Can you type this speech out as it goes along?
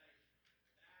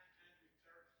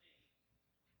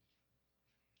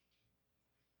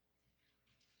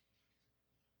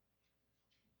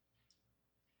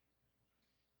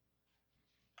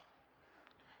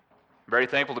Very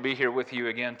thankful to be here with you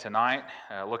again tonight.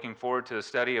 Looking forward to the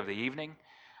study of the evening.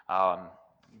 Um,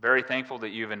 very thankful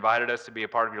that you've invited us to be a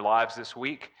part of your lives this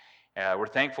week. We're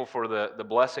thankful for the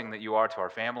blessing that you are to our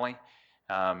family,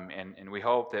 and we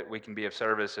hope that we can be of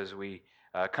service as we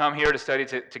come here to study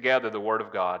together the Word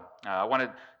of God. I want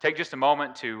to take just a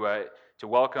moment to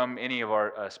welcome any of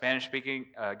our Spanish-speaking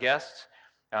guests.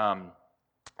 Um,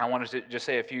 I wanted to just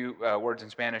say a few words in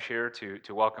Spanish here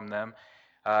to welcome them.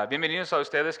 Bienvenidos a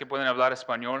ustedes que pueden hablar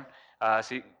español.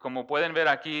 Como pueden ver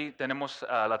aquí, tenemos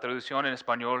la traducción en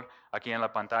español aquí en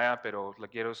la pantalla, pero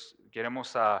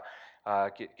queremos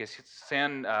que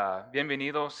sean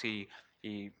bienvenidos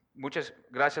y muchas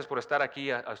gracias por estar aquí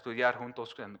a estudiar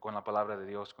juntos con la palabra de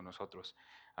Dios con nosotros.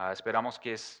 Esperamos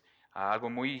que es algo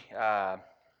muy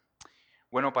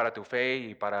bueno para tu fe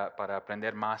y para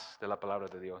aprender más de la palabra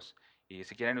de Dios. Y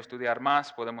si quieren estudiar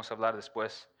más, podemos hablar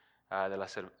después de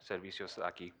los servicios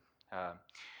aquí.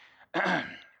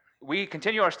 We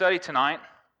continue our study tonight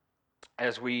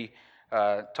as we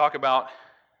talk about,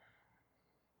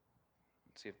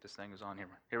 let's see if this thing is on here.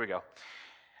 Here we go.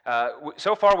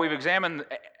 So far we've examined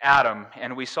Adam,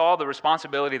 and we saw the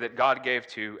responsibility that God gave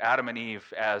to Adam and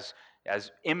Eve as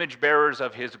image bearers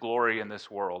of his glory in this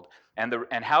world,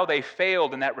 and how they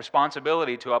failed in that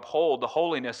responsibility to uphold the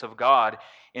holiness of God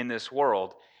in this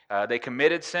world. They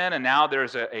committed sin, and now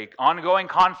there's an ongoing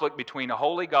conflict between a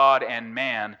holy God and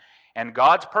man, and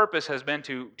God's purpose has been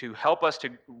to help us to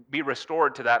be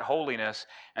restored to that holiness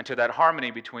and to that harmony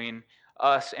between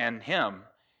us and him.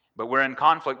 But we're in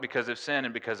conflict because of sin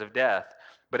and because of death.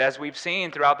 But as we've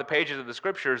seen throughout the pages of the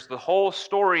Scriptures, the whole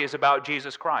story is about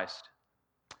Jesus Christ.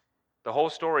 The whole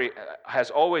story has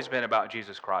always been about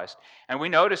Jesus Christ. And we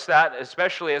notice that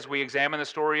especially as we examine the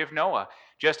story of Noah.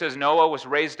 Just as Noah was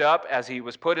raised up as he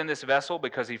was put in this vessel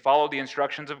because he followed the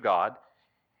instructions of God,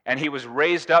 and he was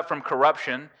raised up from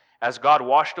corruption as God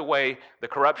washed away the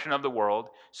corruption of the world,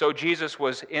 so Jesus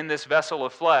was in this vessel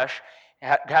of flesh,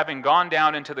 having gone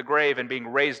down into the grave and being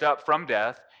raised up from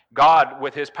death, God,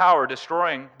 with his power,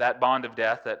 destroying that bond of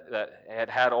death that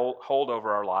had hold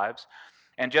over our lives.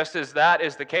 And just as that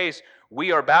is the case,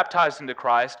 we are baptized into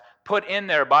Christ, put in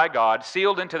there by God,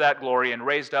 sealed into that glory, and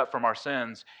raised up from our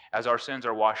sins as our sins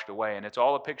are washed away. And it's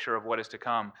all a picture of what is to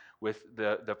come with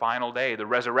the final day, the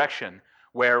resurrection,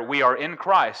 where we are in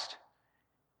Christ,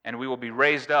 and we will be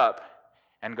raised up,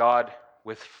 and God,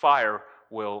 with fire,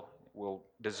 will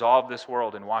dissolve this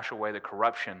world and wash away the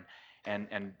corruption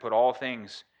and put all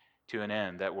things to an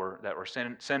end that were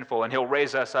sinful, and he'll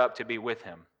raise us up to be with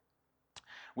him.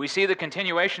 We see the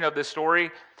continuation of this story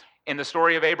in the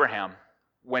story of Abraham.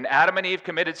 When Adam and Eve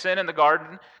committed sin in the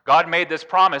garden, God made this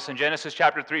promise in Genesis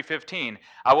chapter 3:15.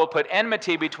 I will put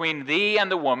enmity between thee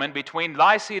and the woman, between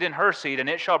thy seed and her seed, and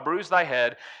it shall bruise thy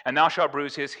head, and thou shalt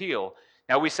bruise his heel.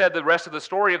 Now we said the rest of the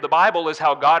story of the Bible is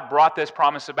how God brought this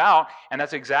promise about, and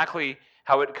that's exactly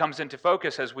how it comes into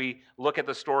focus as we look at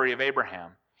the story of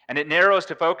Abraham. And it narrows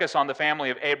to focus on the family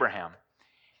of Abraham.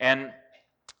 And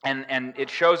it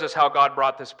shows us how God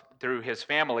brought this through his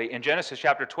family. In Genesis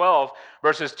chapter 12,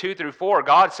 verses 2 through 4,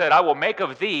 God said, I will make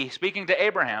of thee, speaking to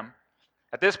Abraham.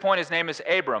 At this point, his name is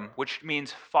Abram, which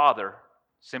means father,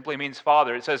 simply means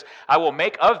father. It says, I will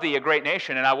make of thee a great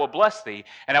nation, and I will bless thee,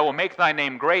 and I will make thy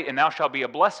name great, and thou shalt be a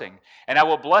blessing. And I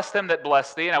will bless them that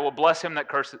bless thee, and I will bless him that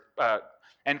curse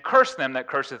them that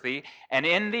curseth thee, and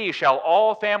in thee shall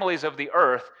all families of the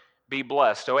earth be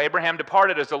blessed. So Abraham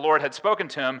departed as the Lord had spoken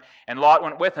to him, and Lot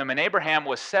went with him. And Abraham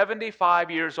was 75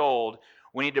 years old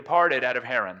when he departed out of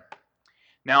Haran.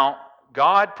 Now,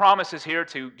 God promises here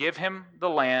to give him the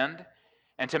land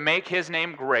and to make his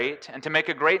name great and to make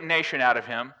a great nation out of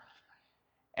him.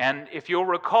 And if you'll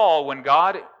recall, when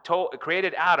God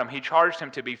created Adam, he charged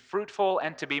him to be fruitful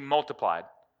and to be multiplied.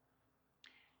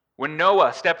 When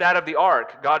Noah stepped out of the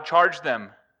ark, God charged them,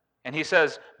 and he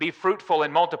says, be fruitful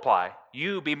and multiply.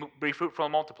 You be fruitful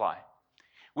and multiply.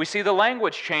 We see the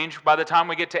language change by the time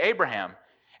we get to Abraham.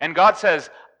 And God says,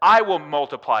 I will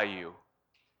multiply you.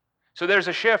 So there's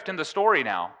a shift in the story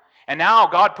now. And now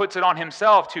God puts it on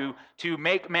himself to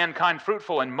make mankind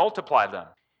fruitful and multiply them.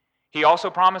 He also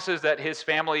promises that his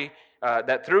family,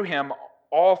 that through him,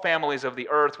 all families of the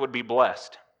earth would be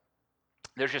blessed.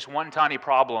 There's just one tiny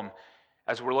problem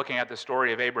as we're looking at the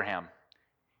story of Abraham.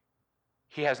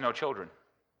 He has no children.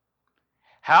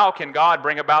 How can God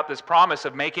bring about this promise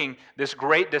of making this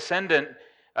great descendant,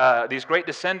 these great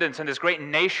descendants and this great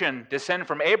nation descend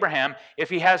from Abraham if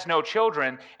he has no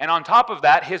children? And on top of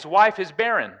that, his wife is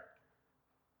barren.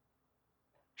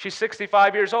 She's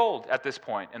 65 years old at this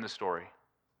point in the story.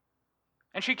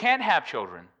 And she can't have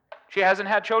children. She hasn't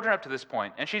had children up to this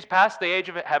point, and she's past the age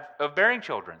of bearing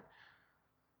children.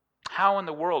 How in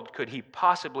the world could he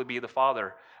possibly be the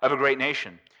father of a great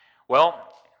nation?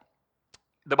 Well,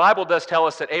 the Bible does tell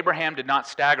us that Abraham did not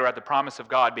stagger at the promise of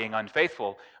God being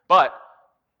unfaithful, but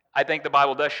I think the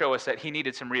Bible does show us that he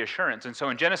needed some reassurance. And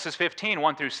so in Genesis 15,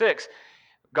 1 through 6,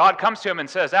 God comes to him and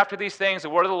says, "After these things, the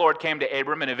word of the Lord came to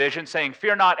Abram in a vision, saying,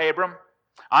 'Fear not, Abram,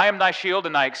 I am thy shield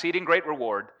and thy exceeding great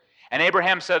reward.' And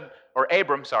Abram said,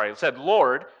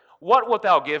 'Lord, what wilt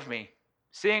thou give me,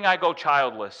 seeing I go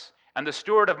childless, and the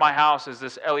steward of my house is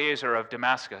this Eliezer of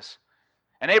Damascus?'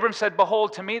 And Abram said,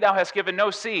 'Behold, to me thou hast given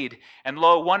no seed, and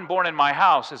lo, one born in my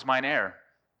house is mine heir.'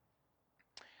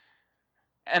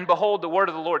 And behold, the word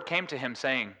of the Lord came to him,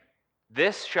 saying,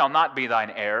 'This shall not be thine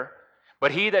heir,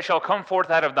 but he that shall come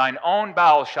forth out of thine own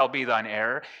bowels shall be thine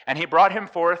heir.' And he brought him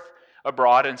forth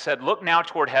abroad and said, 'Look now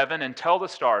toward heaven and tell the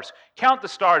stars, count the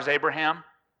stars, Abraham,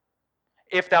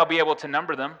 if thou be able to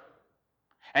number them.'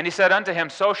 And he said unto him,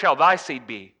 'So shall thy seed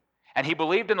be.' And he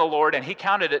believed in the Lord, and he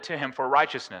counted it to him for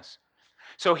righteousness."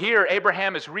 So here,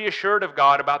 Abraham is reassured of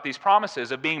God about these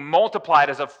promises of being multiplied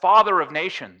as a father of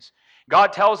nations.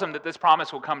 God tells him that this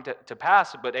promise will come to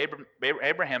pass, but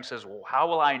Abraham says, "Well, how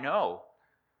will I know?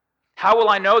 How will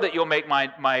I know that you'll make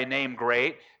my name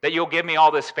great, that you'll give me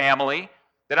all this family,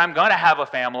 that I'm going to have a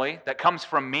family that comes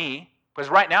from me? Because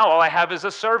right now all I have is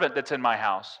a servant that's in my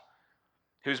house,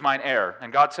 who's mine heir."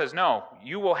 And God says, "No,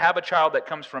 you will have a child that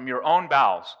comes from your own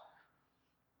bowels."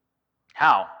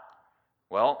 How?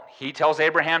 Well, he tells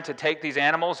Abraham to take these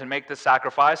animals and make this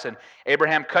sacrifice, and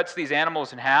Abraham cuts these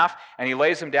animals in half, and he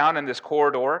lays them down in this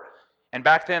corridor. And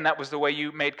back then, that was the way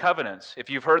you made covenants. If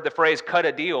you've heard the phrase cut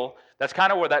a deal, that's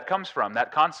kind of where that comes from,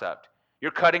 that concept.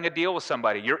 You're cutting a deal with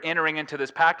somebody. You're entering into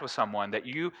this pact with someone that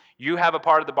you have a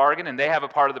part of the bargain, and they have a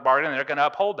part of the bargain, and they're going to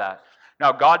uphold that.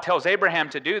 Now, God tells Abraham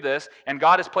to do this, and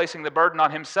God is placing the burden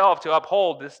on himself to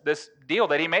uphold this deal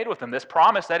that he made with him, this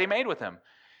promise that he made with him.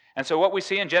 And so what we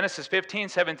see in Genesis 15,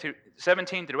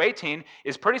 17 through 18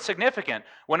 is pretty significant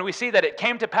when we see that it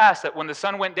came to pass that when the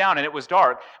sun went down and it was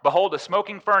dark, behold, a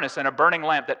smoking furnace and a burning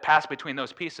lamp that passed between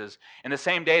those pieces. In the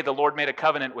same day, the Lord made a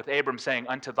covenant with Abram, saying,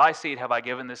 "Unto thy seed have I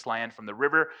given this land from the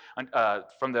river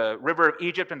of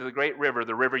Egypt unto the great river,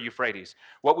 the river Euphrates."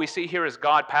 What we see here is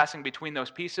God passing between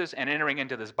those pieces and entering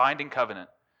into this binding covenant.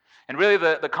 And really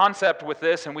the concept with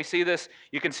this, and we see this,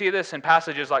 you can see this in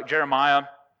passages like Jeremiah,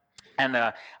 and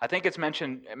I think it's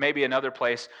mentioned maybe another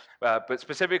place, but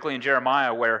specifically in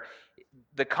Jeremiah, where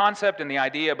the concept and the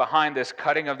idea behind this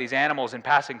cutting of these animals and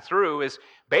passing through is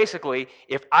basically,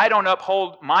 if I don't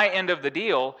uphold my end of the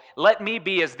deal, let me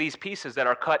be as these pieces that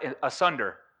are cut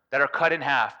asunder, that are cut in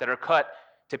half, that are cut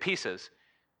to pieces.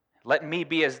 Let me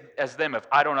be as them if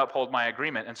I don't uphold my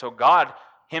agreement. And so God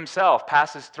himself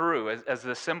passes through, as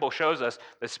the symbol shows us,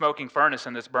 the smoking furnace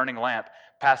and this burning lamp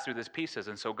pass through these pieces.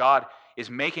 And so God is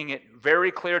making it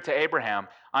very clear to Abraham,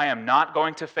 I am not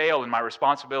going to fail in my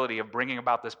responsibility of bringing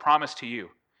about this promise to you,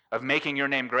 of making your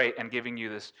name great and giving you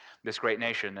this great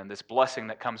nation and this blessing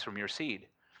that comes from your seed.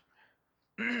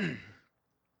 10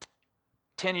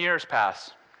 years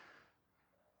pass.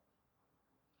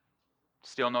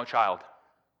 Still no child.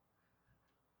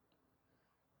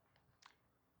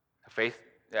 Faith,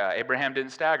 Abraham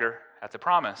didn't stagger at the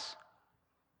promise.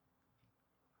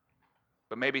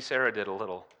 But maybe Sarah did a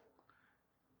little.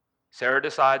 Sarah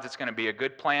decides it's going to be a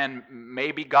good plan.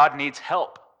 Maybe God needs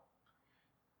help.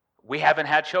 We haven't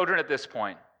had children at this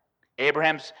point.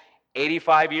 Abraham's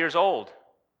 85 years old.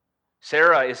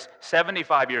 Sarah is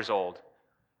 75 years old.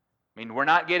 I mean, we're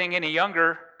not getting any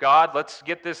younger. God, let's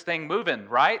get this thing moving,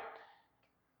 right?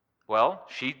 Well,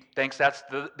 she thinks that's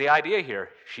the idea here.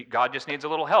 God just needs a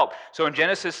little help. So in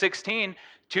Genesis 16,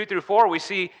 2 through 4, we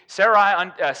see Sarai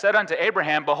said unto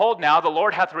Abraham, "Behold now, the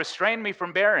Lord hath restrained me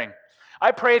from bearing.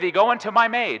 I pray thee, go unto my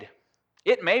maid.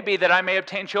 It may be that I may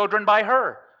obtain children by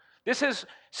her." This is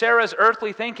Sarah's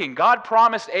earthly thinking. God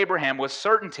promised Abraham with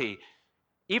certainty,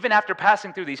 even after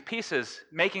passing through these pieces,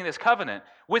 making this covenant,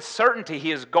 with certainty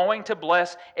he is going to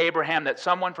bless Abraham, that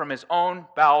someone from his own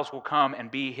bowels will come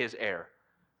and be his heir.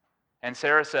 And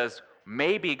Sarah says,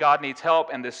 maybe God needs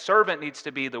help, and this servant needs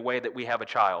to be the way that we have a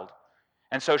child.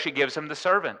 And so she gives him the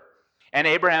servant. And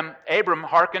Abram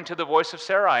hearkened to the voice of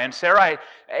Sarai. And Sarai,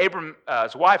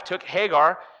 Abram's wife, took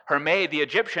Hagar, her maid, the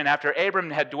Egyptian, after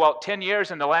Abram had dwelt 10 years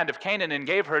in the land of Canaan, and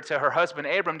gave her to her husband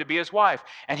Abram to be his wife.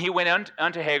 And he went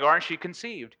unto Hagar, and she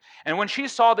conceived. And when she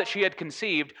saw that she had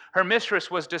conceived, her mistress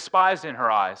was despised in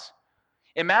her eyes.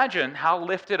 Imagine how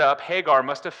lifted up Hagar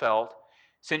must have felt,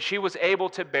 since she was able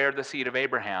to bear the seed of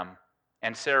Abraham,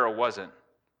 and Sarah wasn't.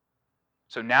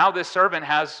 So now this servant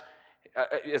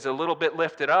is a little bit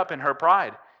lifted up in her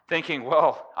pride, thinking,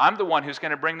 well, I'm the one who's going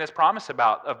to bring this promise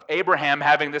about, of Abraham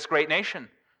having this great nation.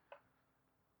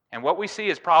 And what we see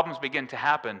as problems begin to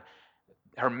happen,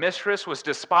 her mistress was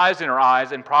despised in her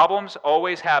eyes, and problems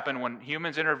always happen when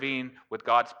humans intervene with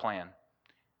God's plan.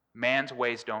 Man's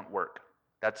ways don't work.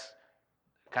 That's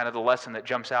kind of the lesson that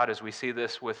jumps out as we see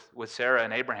this with Sarah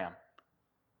and Abraham.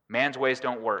 Man's ways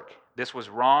don't work. This was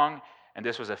wrong, and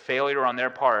this was a failure on their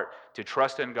part to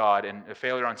trust in God, and a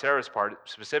failure on Sarah's part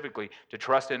specifically to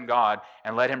trust in God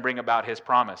and let him bring about his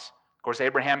promise. Of course,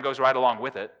 Abraham goes right along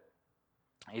with it.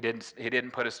 He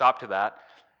didn't put a stop to that,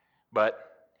 but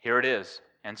here it is.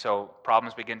 And so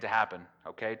problems begin to happen.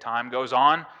 Okay, time goes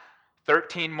on.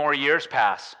 13 more years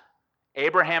pass.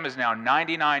 Abraham is now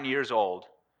 99 years old.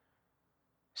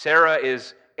 Sarah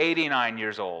is 89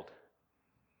 years old.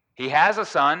 He has a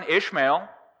son, Ishmael,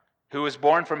 who was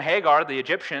born from Hagar, the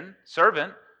Egyptian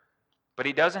servant, but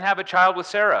he doesn't have a child with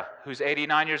Sarah, who's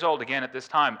 89 years old. Again, at this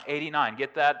time, 89.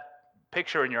 Get that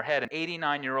picture in your head. An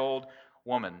 89-year-old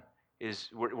woman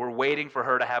we're waiting for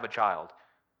her to have a child.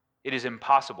 It is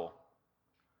impossible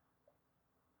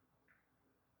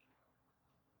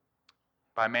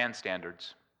by man's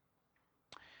standards.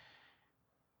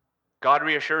 God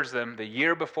reassures them the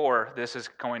year before this is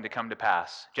going to come to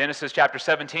pass. Genesis chapter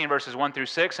 17, verses 1 through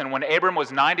 6. And when Abram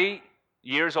was 90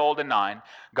 years old and 9,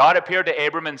 God appeared to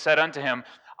Abram and said unto him,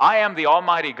 I am the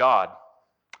Almighty God.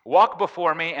 Walk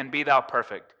before me and be thou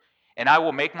perfect. And I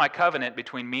will make my covenant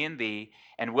between me and thee,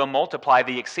 and will multiply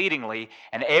thee exceedingly.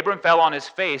 And Abram fell on his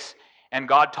face, and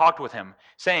God talked with him,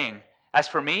 saying, As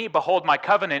for me, behold, my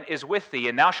covenant is with thee,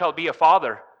 and thou shalt be a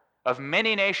father of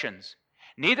many nations.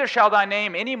 Neither shall thy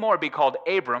name any more be called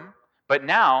Abram, but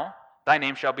now thy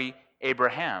name shall be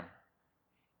Abraham.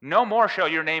 No more shall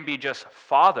your name be just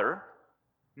father.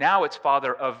 Now it's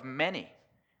father of many.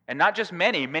 And not just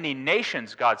many, many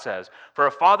nations, God says. For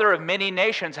a father of many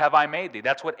nations have I made thee.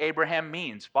 That's what Abraham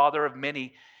means, father of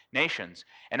many nations.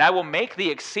 And I will make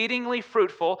thee exceedingly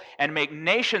fruitful, and make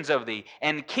nations of thee,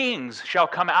 and kings shall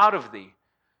come out of thee.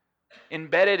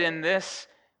 Embedded in this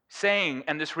saying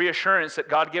and this reassurance that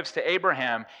God gives to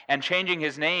Abraham, and changing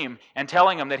his name and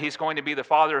telling him that he's going to be the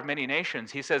father of many nations,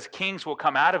 he says kings will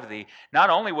come out of thee. Not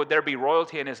only would there be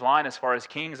royalty in his line as far as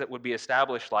kings that would be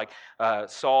established, like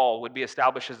Saul would be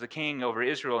established as the king over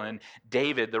Israel, and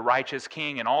David, the righteous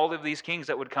king, and all of these kings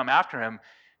that would come after him,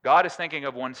 God is thinking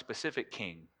of one specific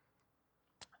king.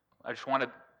 I just want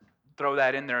to throw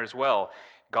that in there as well.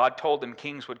 God told him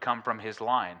kings would come from his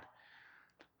line.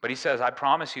 But he says, I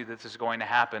promise you this is going to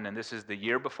happen, and this is the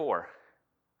year before.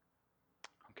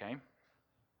 Okay?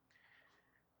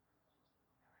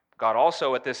 God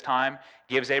also at this time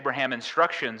gives Abraham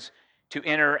instructions to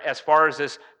enter as far as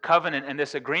this covenant and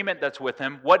this agreement that's with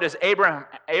him. What does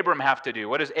Abram have to do?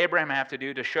 What does Abraham have to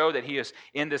do to show that he is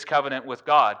in this covenant with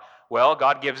God? Well,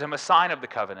 God gives him a sign of the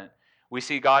covenant. We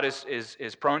see God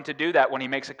is prone to do that when he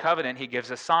makes a covenant. He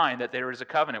gives a sign that there is a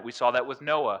covenant. We saw that with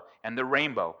Noah and the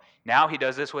rainbow. Now he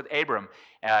does this with Abram.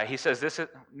 He says,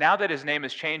 now that his name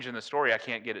has changed in the story, I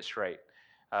can't get it straight.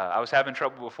 I was having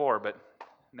trouble before, but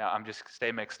now I'm just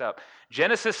stay mixed up.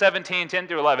 Genesis 17, 10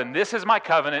 through 11. This is my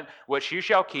covenant which you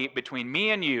shall keep between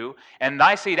me and you and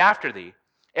thy seed after thee.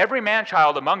 Every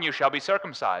man-child among you shall be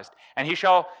circumcised, and he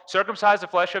shall circumcise the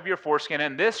flesh of your foreskin,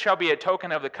 and this shall be a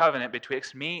token of the covenant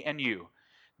betwixt me and you.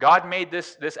 God made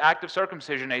this act of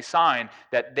circumcision a sign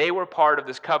that they were part of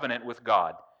this covenant with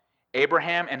God.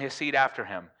 Abraham and his seed after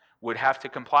him would have to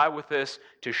comply with this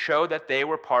to show that they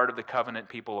were part of the covenant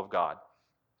people of God.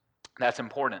 That's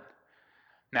important.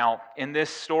 Now, in this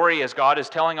story, as God is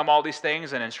telling him all these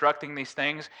things and instructing these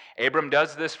things, Abram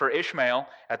does this for Ishmael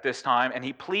at this time, and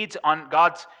he pleads on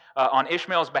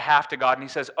Ishmael's behalf to God, and he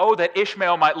says, "Oh, that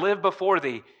Ishmael might live before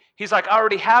thee." He's like, "I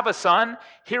already have a son.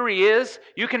 Here he is.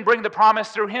 You can bring the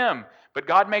promise through him." But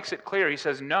God makes it clear. He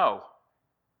says, "No.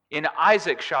 In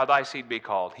Isaac shall thy seed be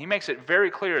called." He makes it very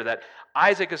clear that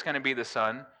Isaac is going to be the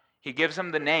son. He gives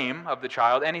him the name of the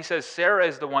child, and he says Sarah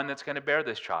is the one that's going to bear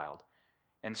this child.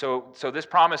 And so this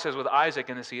promise is with Isaac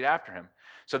and the seed after him.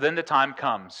 So then the time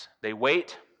comes. They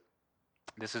wait.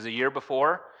 This is a year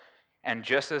before. And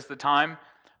just as the time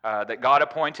that God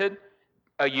appointed,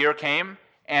 a year came,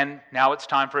 and now it's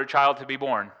time for a child to be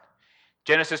born.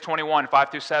 Genesis 21,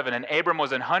 5 through 7. And Abram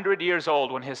was 100 years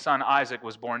old when his son Isaac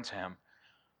was born to him.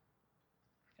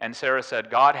 And Sarah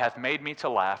said, "God hath made me to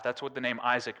laugh." That's what the name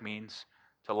Isaac means,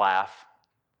 to laugh.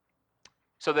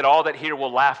 "So that all that hear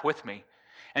will laugh with me."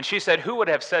 And she said, "Who would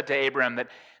have said to Abram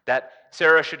that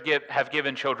Sarah should have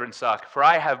given children suck? For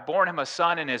I have borne him a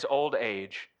son in his old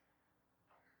age."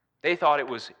 They thought it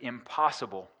was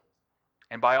impossible.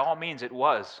 And by all means it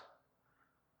was.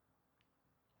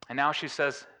 And now she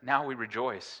says, now we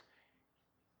rejoice.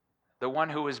 The one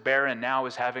who was barren now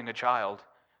is having a child.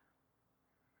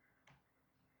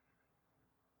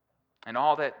 And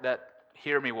all that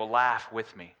hear me will laugh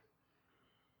with me.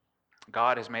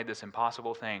 God has made this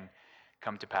impossible thing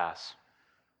come to pass.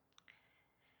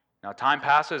 Now time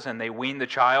passes and they wean the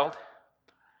child.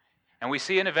 And we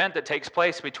see an event that takes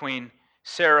place between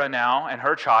Sarah now and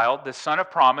her child, the son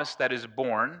of promise that is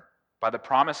born by the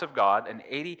promise of God, an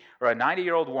 80 or a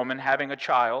 90-year-old woman having a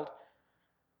child,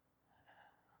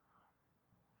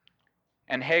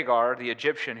 and Hagar, the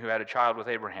Egyptian who had a child with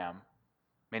Abraham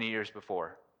many years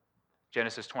before.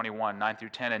 Genesis 21, 9 through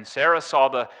 10. And Sarah saw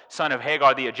the son of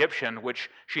Hagar the Egyptian, which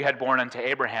she had borne unto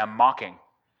Abraham, mocking.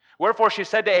 Wherefore she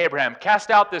said to Abraham, Cast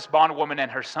out this bondwoman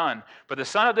and her son, for the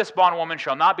son of this bondwoman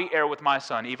shall not be heir with my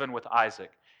son, even with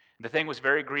Isaac. And the thing was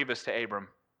very grievous to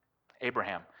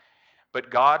Abraham. But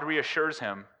God reassures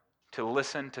him to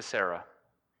listen to Sarah.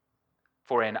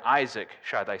 For in Isaac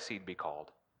shall thy seed be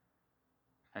called.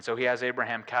 And so he has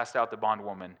Abraham cast out the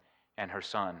bondwoman and her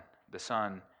son. The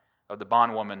son of the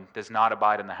bondwoman does not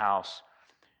abide in the house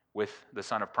with the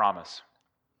son of promise.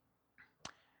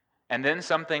 And then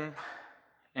something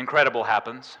incredible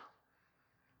happens.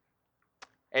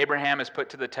 Abraham is put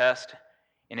to the test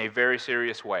in a very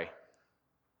serious way.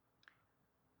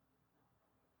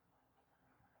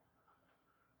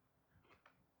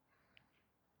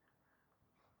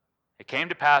 It came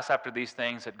to pass after these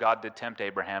things that God did tempt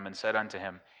Abraham and said unto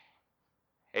him,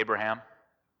 Abraham.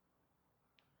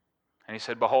 And he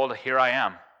said, Behold, here I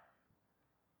am.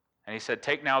 And he said,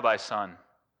 Take now thy son,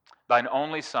 thine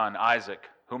only son, Isaac,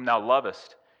 whom thou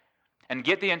lovest, and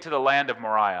get thee into the land of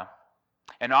Moriah,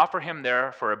 and offer him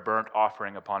there for a burnt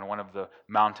offering upon one of the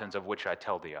mountains of which I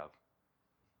tell thee of.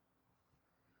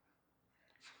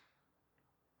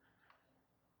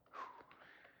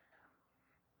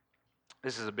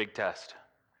 This is a big test.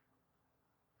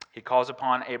 He calls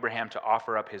upon Abraham to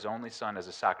offer up his only son as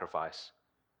a sacrifice.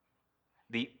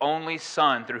 The only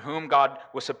son through whom God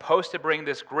was supposed to bring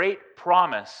this great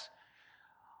promise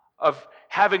of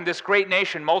having this great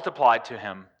nation multiplied to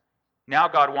him. Now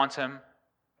God wants him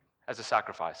as a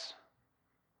sacrifice.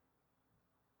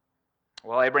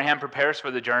 Well, Abraham prepares for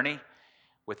the journey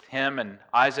with him and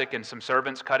Isaac and some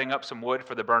servants cutting up some wood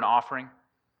for the burnt offering.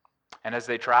 And as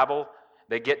they travel,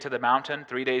 they get to the mountain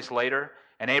 3 days later,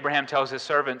 and Abraham tells his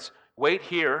servants, Wait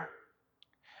here.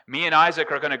 Me and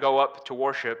Isaac are going to go up to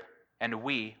worship, and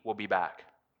we will be back.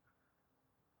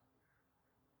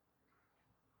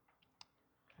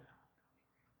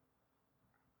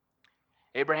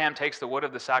 Abraham takes the wood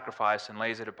of the sacrifice and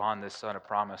lays it upon this son of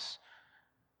promise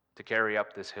to carry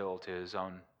up this hill to his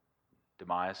own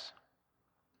demise.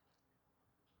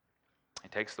 He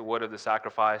takes the wood of the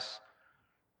sacrifice,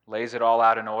 lays it all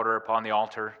out in order upon the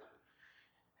altar,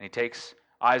 and he takes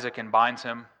Isaac and binds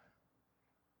him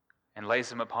and lays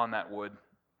him upon that wood.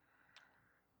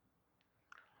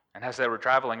 And as they were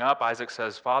traveling up, Isaac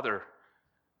says, Father,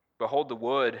 behold the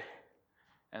wood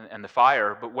and the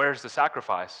fire, but where's the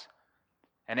sacrifice?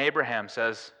 And Abraham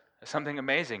says something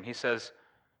amazing. He says,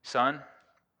 Son,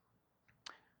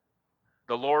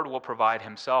 the Lord will provide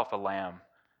himself a lamb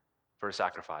for a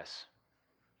sacrifice.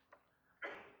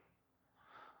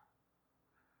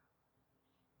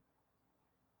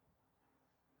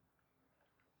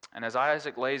 And as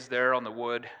Isaac lays there on the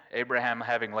wood, Abraham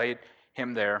having laid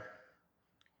him there,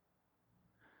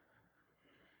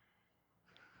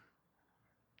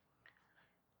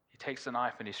 he takes the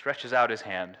knife and he stretches out his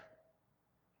hand.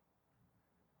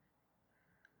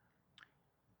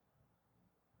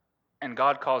 And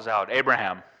God calls out,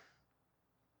 Abraham,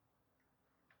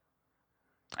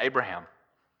 Abraham.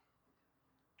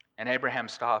 And Abraham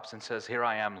stops and says, Here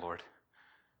I am, Lord.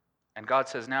 And God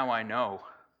says, Now I know.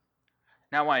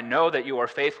 Now I know that you are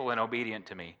faithful and obedient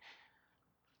to me.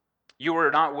 You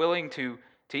were not willing to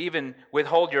even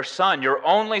withhold your son, your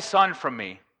only son, from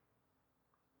me.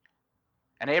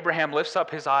 And Abraham lifts up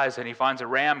his eyes and he finds a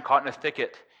ram caught in a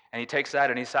thicket, and he takes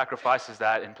that and he sacrifices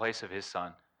that in place of his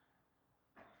son.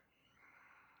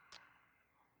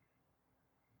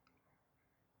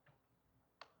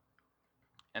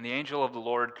 And the angel of the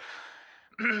Lord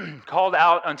called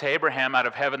out unto Abraham out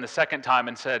of heaven the second time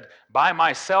and said, By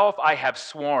myself I have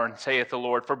sworn, saith the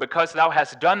Lord, for because thou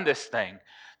hast done this thing,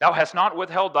 thou hast not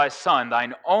withheld thy son,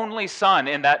 thine only son,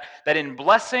 in that in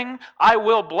blessing I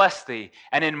will bless thee,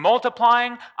 and in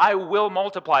multiplying I will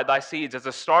multiply thy seeds as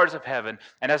the stars of heaven,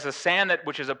 and as the sand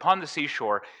which is upon the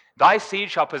seashore. Thy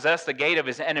seed shall possess the gate of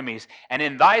his enemies, and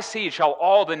in thy seed shall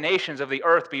all the nations of the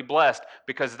earth be blessed,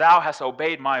 because thou hast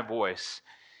obeyed my voice.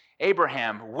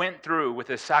 Abraham went through with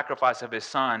the sacrifice of his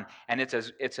son, and it's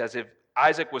as if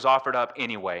Isaac was offered up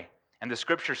anyway. And the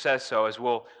scripture says so, as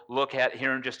we'll look at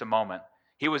here in just a moment.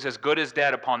 He was as good as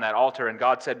dead upon that altar, and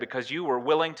God said, because you were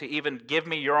willing to even give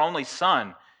me your only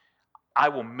son, I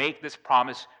will make this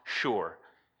promise sure.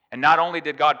 And not only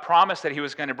did God promise that he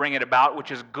was going to bring it about, which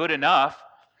is good enough,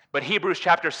 but Hebrews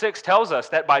chapter 6 tells us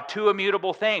that by two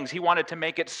immutable things, he wanted to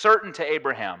make it certain to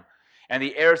Abraham and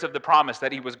the heirs of the promise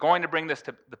that he was going to bring this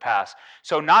to the pass.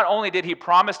 So not only did he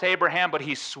promise to Abraham, but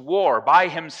he swore by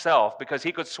himself, because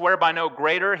he could swear by no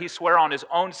greater, he swore on his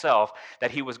own self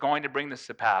that he was going to bring this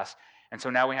to pass. And so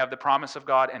now we have the promise of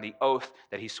God and the oath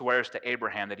that he swears to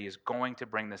Abraham that he is going to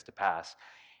bring this to pass.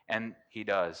 And he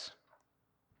does.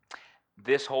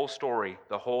 This whole story,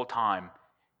 the whole time,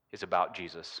 is about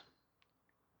Jesus.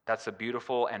 That's the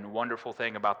beautiful and wonderful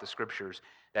thing about the Scriptures,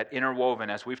 that interwoven,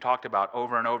 as we've talked about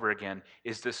over and over again,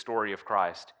 is this story of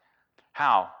Christ.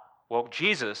 How? Well,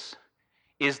 Jesus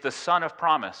is the son of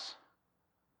promise.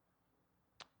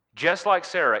 Just like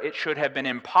Sarah, it should have been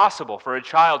impossible for a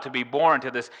child to be born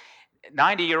to this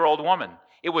 90-year-old woman.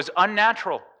 It was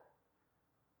unnatural.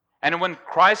 And when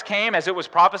Christ came, as it was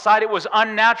prophesied, it was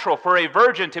unnatural for a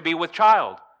virgin to be with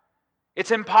child. It's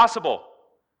impossible.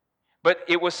 But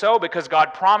it was so because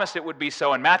God promised it would be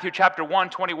so. In Matthew chapter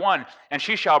 1:21, and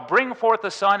she shall bring forth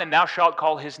a son, and thou shalt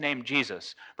call his name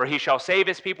Jesus, for he shall save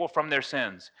his people from their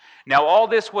sins. Now all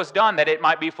this was done that it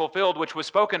might be fulfilled, which was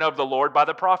spoken of the Lord by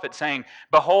the prophet, saying,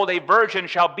 behold, a virgin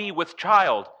shall be with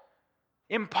child.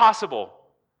 Impossible,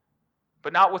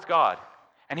 but not with God.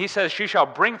 And he says, she shall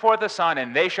bring forth a son,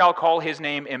 and they shall call his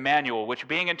name Emmanuel, which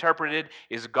being interpreted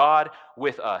is God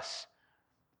with us.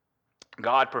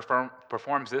 God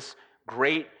performs this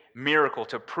great miracle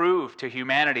to prove to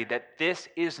humanity that this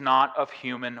is not of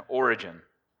human origin.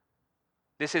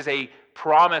 This is a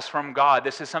promise from God.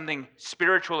 This is something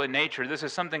spiritual in nature. This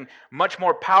is something much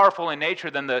more powerful in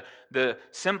nature than the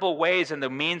simple ways and the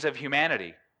means of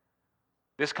humanity.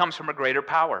 This comes from a greater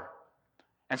power.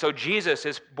 And so Jesus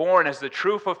is born as the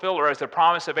true fulfiller, as the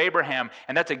promise of Abraham,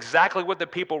 and that's exactly what the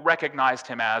people recognized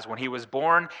him as when he was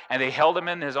born, and they held him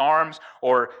in his arms,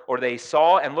 or they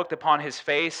saw and looked upon his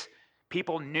face.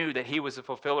 People knew that he was the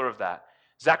fulfiller of that.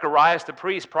 Zacharias the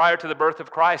priest, prior to the birth of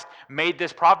Christ, made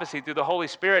this prophecy through the Holy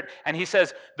Spirit, and he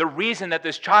says the reason that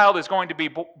this child is going to be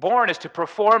born is to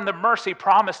perform the mercy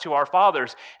promised to our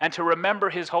fathers and to remember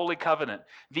his holy covenant,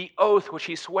 the oath which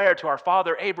he swore to our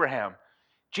father Abraham.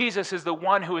 Jesus is the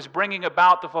one who is bringing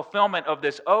about the fulfillment of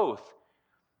this oath.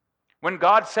 When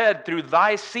God said, through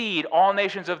thy seed, all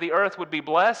nations of the earth would be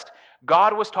blessed,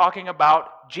 God was talking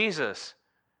about Jesus.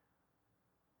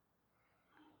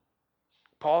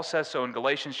 Paul says so in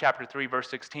Galatians chapter 3, verse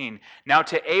 16. Now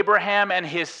to Abraham and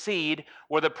his seed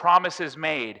were the promises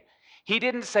made. He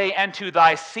didn't say, and to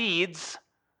thy seeds,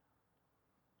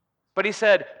 but he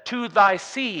said, to thy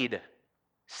seed,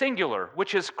 singular,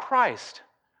 which is Christ.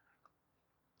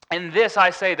 In this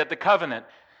I say that the covenant,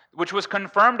 which was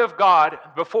confirmed of God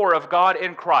before of God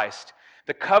in Christ,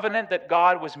 the covenant that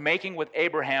God was making with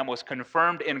Abraham was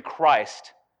confirmed in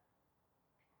Christ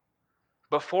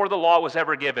before the law was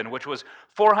ever given, which was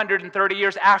 430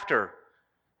 years after.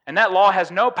 And that law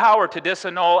has no power to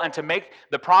disannul and to make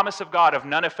the promise of God of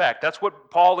none effect. That's what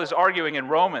Paul is arguing in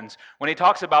Romans when he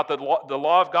talks about the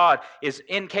law of God is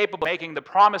incapable of making the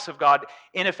promise of God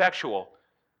ineffectual.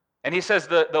 And he says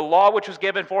the law which was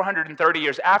given 430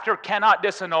 years after cannot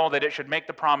disannul that it should make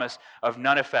the promise of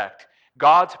none effect.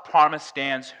 God's promise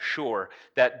stands sure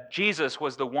that Jesus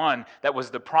was the one that was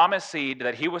the promised seed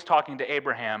that he was talking to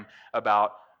Abraham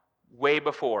about way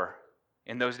before,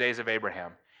 in those days of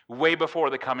Abraham, way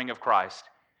before the coming of Christ.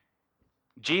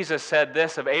 Jesus said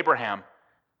this of Abraham.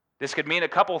 This could mean a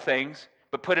couple things,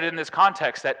 but put it in this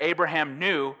context that Abraham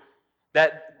knew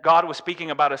that God was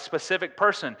speaking about a specific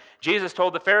person. Jesus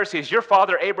told the Pharisees, your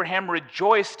father Abraham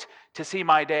rejoiced to see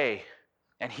my day,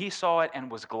 and he saw it and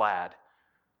was glad.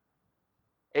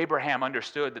 Abraham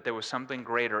understood that there was something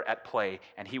greater at play,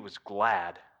 and he was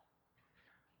glad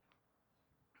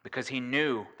because he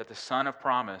knew that the Son of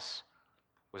promise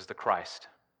was the Christ,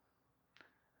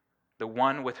 the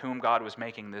one with whom God was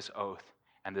making this oath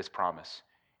and this promise.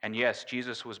 And yes,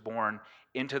 Jesus was born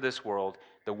into this world.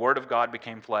 The Word of God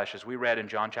became flesh, as we read in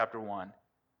John chapter 1.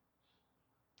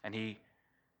 And he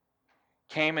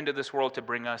came into this world to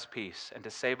bring us peace and to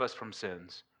save us from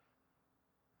sins.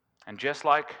 And just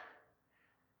like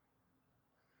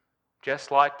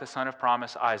the son of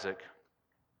promise, Isaac,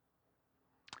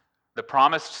 the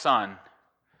promised son,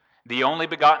 the only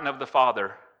begotten of the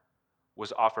Father,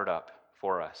 was offered up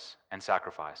for us and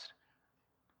sacrificed.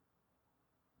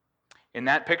 In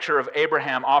that picture of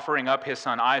Abraham offering up his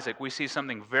son Isaac, we see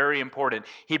something very important.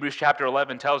 Hebrews chapter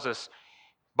 11 tells us,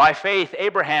 by faith,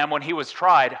 Abraham, when he was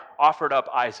tried, offered up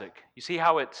Isaac. You see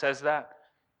how it says that?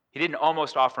 He didn't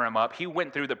almost offer him up. He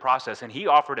went through the process and he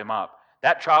offered him up.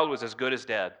 That child was as good as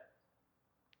dead.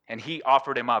 And he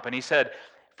offered him up. And he said,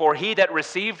 "For he that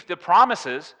received the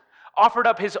promises offered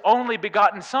up his only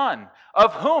begotten son,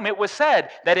 of whom it was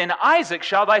said that in Isaac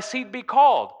shall thy seed be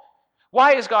called."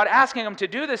 Why is God asking him to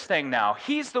do this thing now?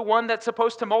 He's the one that's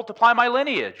supposed to multiply my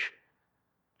lineage.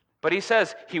 But he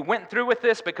says he went through with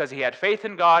this because he had faith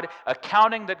in God,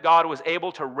 accounting that God was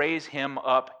able to raise him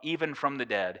up even from the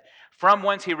dead, from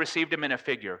whence he received him in a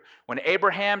figure. When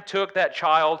Abraham took that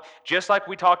child, just like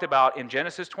we talked about in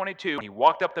Genesis 22, he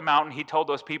walked up the mountain, he told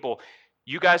those people,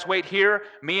 "You guys wait here,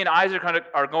 me and Isaac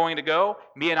are going to go,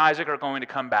 me and Isaac are going to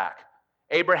come back."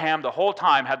 Abraham the whole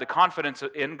time had the confidence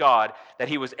in God that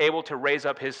he was able to raise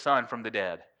up his son from the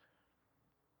dead.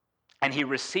 And he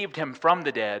received him from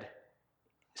the dead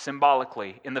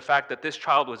symbolically in the fact that this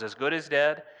child was as good as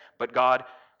dead, but God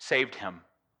saved him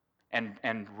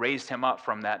and raised him up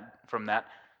from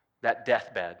that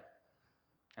deathbed.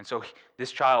 And so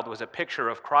this child was a picture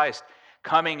of Christ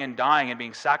coming and dying and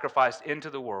being sacrificed into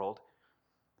the world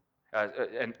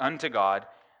and unto God,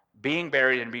 being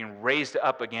buried and being raised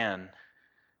up again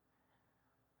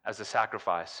as a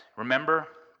sacrifice. Remember,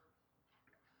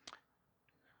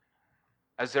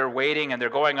 as they're waiting and they're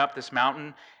going up this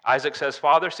mountain, Isaac says,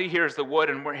 "Father, see, here's the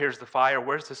wood and here's the fire.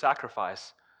 Where's the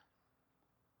sacrifice?"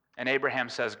 And Abraham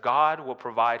says, "God will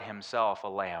provide himself a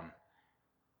lamb."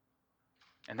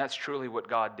 And that's truly what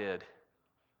God did.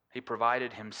 He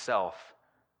provided himself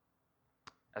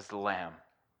as the lamb.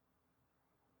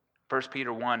 1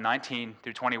 Peter 1, 19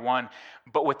 through 21,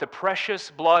 "But with the precious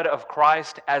blood of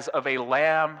Christ as of a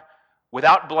lamb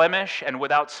without blemish and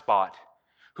without spot,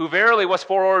 who verily was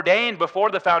foreordained before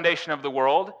the foundation of the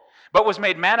world, but was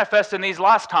made manifest in these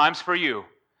last times for you,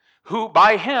 who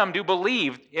by him do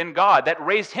believe in God that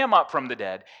raised him up from the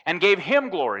dead and gave him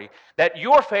glory, that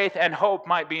your faith and hope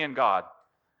might be in God."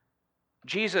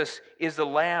 Jesus is the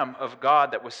Lamb of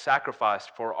God that was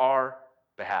sacrificed for our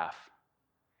behalf.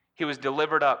 He was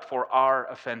delivered up for our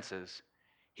offenses.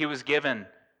 He was given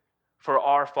for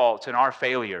our faults and our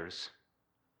failures,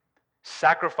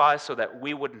 sacrificed so that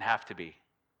we wouldn't have to be.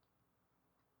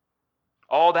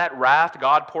 All that wrath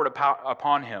God poured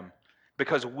upon him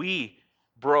because we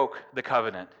broke the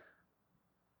covenant.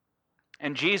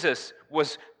 And Jesus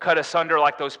was cut asunder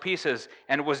like those pieces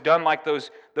and was done like those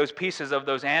pieces of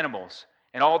those animals.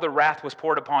 And all the wrath was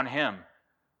poured upon him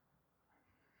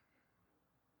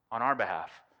on our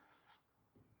behalf.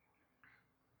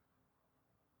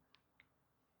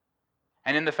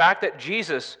 And in the fact that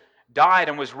Jesus died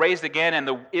and was raised again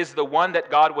and is the one that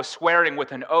God was swearing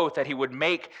with an oath that he would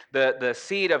make the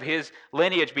seed of his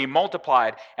lineage be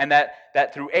multiplied, and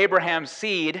that through Abraham's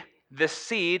seed, this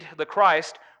seed, the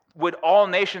Christ, would all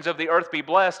nations of the earth be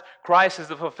blessed, Christ is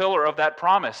the fulfiller of that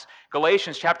promise.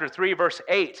 Galatians chapter 3, verse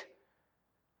 8.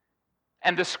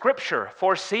 And the scripture,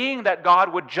 foreseeing that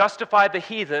God would justify the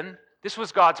heathen, this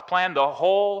was God's plan the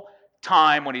whole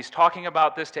time when he's talking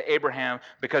about this to Abraham,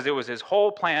 because it was his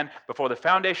whole plan before the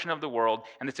foundation of the world,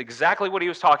 and it's exactly what he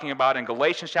was talking about in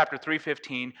Galatians chapter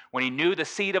 3:15, when he knew the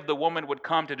seed of the woman would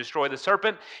come to destroy the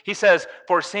serpent. He says,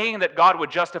 foreseeing that God would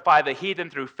justify the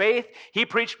heathen through faith, he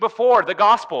preached before the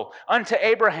gospel unto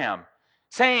Abraham,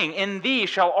 saying, in thee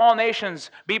shall all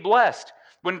nations be blessed.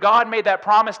 When God made that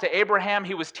promise to Abraham,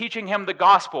 he was teaching him the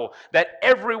gospel, that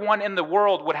everyone in the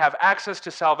world would have access to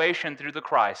salvation through the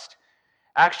Christ.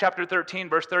 Acts chapter 13,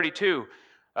 verse 32,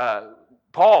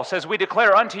 Paul says, we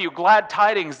declare unto you glad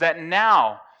tidings that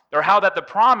now, or how that the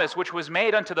promise which was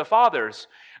made unto the fathers,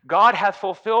 God hath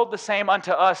fulfilled the same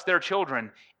unto us, their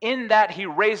children, in that he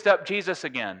raised up Jesus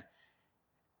again.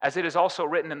 As it is also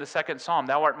written in the second psalm,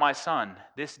 thou art my son,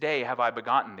 this day have I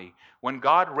begotten thee. When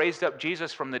God raised up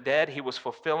Jesus from the dead, he was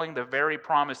fulfilling the very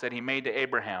promise that he made to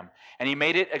Abraham. And he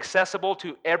made it accessible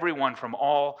to everyone from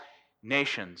all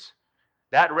nations.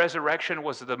 That resurrection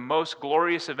was the most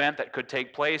glorious event that could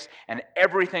take place, and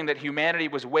everything that humanity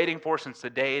was waiting for since the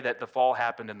day that the fall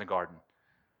happened in the garden.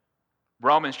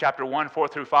 Romans chapter 1, 4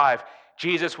 through 5,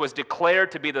 Jesus was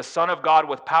declared to be the Son of God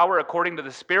with power according to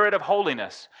the Spirit of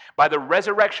holiness by the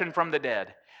resurrection from the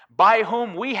dead, by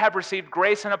whom we have received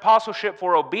grace and apostleship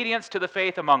for obedience to the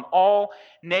faith among all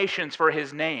nations for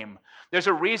his name. There's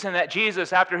a reason that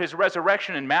Jesus, after his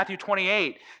resurrection in Matthew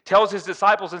 28, tells his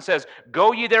disciples and says,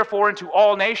 go ye therefore into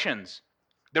all nations.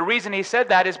 The reason he said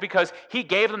that is because he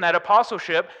gave them that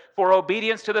apostleship for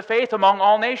obedience to the faith among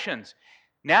all nations.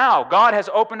 Now, God has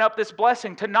opened up this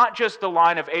blessing to not just the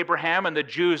line of Abraham and the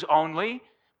Jews only,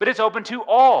 but it's open to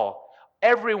all.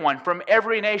 Everyone from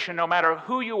every nation, no matter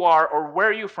who you are or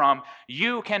where you're from,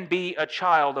 you can be a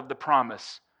child of the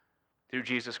promise through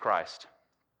Jesus Christ.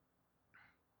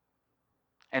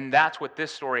 And that's what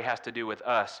this story has to do with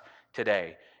us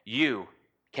today. You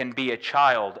can be a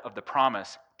child of the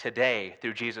promise today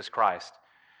through Jesus Christ.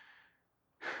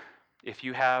 If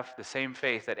you have the same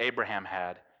faith that Abraham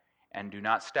had and do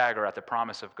not stagger at the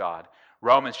promise of God.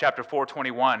 Romans chapter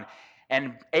 4:21,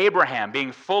 and Abraham,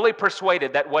 being fully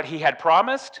persuaded that what he had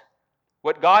promised,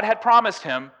 what God had promised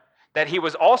him, that he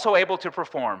was also able to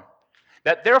perform,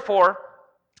 that therefore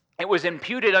it was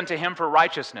imputed unto him for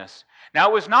righteousness. Now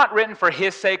it was not written for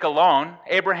his sake alone,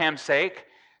 Abraham's sake,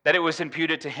 that it was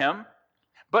imputed to him,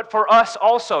 but for us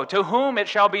also, to whom it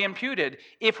shall be imputed,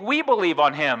 if we believe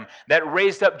on him that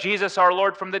raised up Jesus our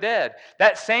Lord from the dead.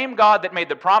 That same God that made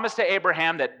the promise to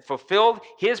Abraham, that fulfilled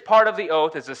his part of the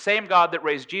oath, is the same God that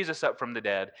raised Jesus up from the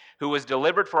dead, who was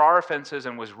delivered for our offenses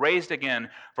and was raised again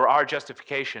for our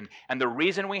justification. And the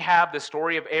reason we have the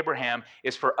story of Abraham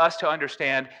is for us to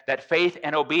understand that faith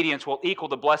and obedience will equal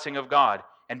the blessing of God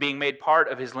and being made part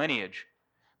of his lineage.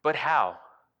 But how?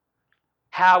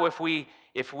 How,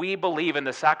 if we believe in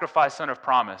the sacrificed Son of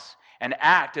promise and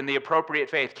act in the appropriate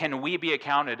faith, can we be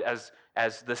accounted as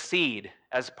the seed,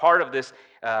 as part of this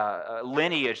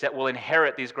lineage that will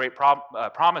inherit these great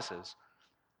promises?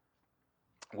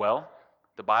 Well,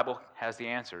 the Bible has the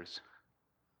answers,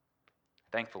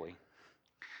 thankfully.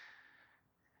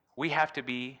 We have to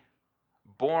be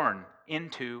born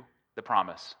into the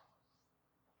promise.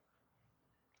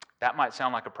 That might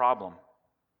sound like a problem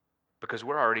because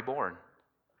we're already born.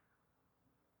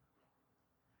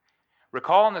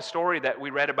 Recall in the story that we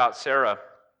read about Sarah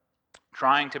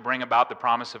trying to bring about the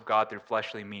promise of God through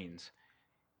fleshly means,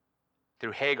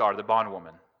 through Hagar, the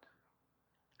bondwoman.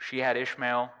 She had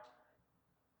Ishmael,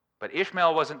 but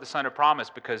Ishmael wasn't the son of promise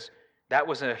because that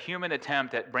was a human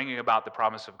attempt at bringing about the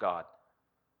promise of God.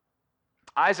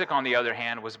 Isaac, on the other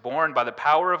hand, was born by the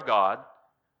power of God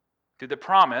through the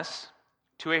promise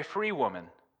to a free woman.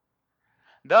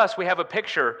 Thus, we have a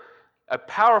picture, a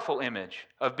powerful image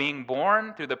of being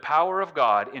born through the power of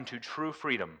God into true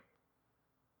freedom.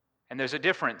 And there's a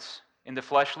difference in the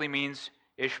fleshly means,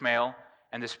 Ishmael,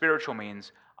 and the spiritual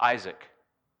means, Isaac.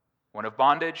 One of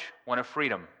bondage, one of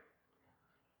freedom.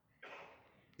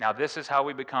 Now, this is how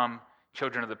we become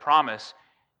children of the promise,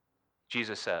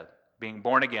 Jesus said, being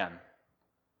born again.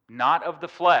 Not of the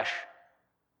flesh,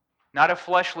 not of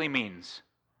fleshly means.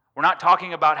 We're not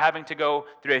talking about having to go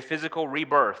through a physical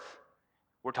rebirth.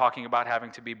 We're talking about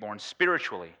having to be born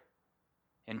spiritually.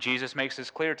 And Jesus makes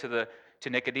this clear to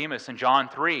Nicodemus in John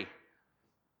 3.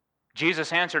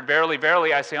 Jesus answered, "Verily,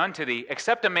 verily, I say unto thee,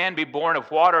 except a man be born of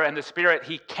water and the Spirit,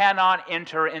 he cannot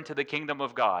enter into the kingdom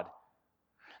of God.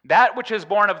 That which is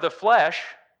born of the flesh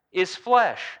is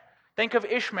flesh." Think of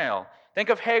Ishmael. Think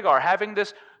of Hagar having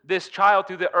this child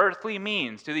through the earthly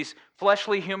means, through these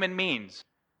fleshly human means.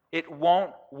 It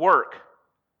won't work.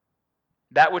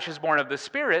 That which is born of the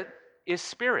Spirit is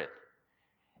spirit.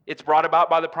 It's brought about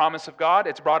by the promise of God.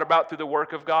 It's brought about through the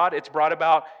work of God. It's brought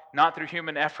about not through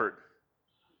human effort,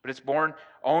 but it's born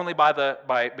only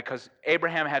because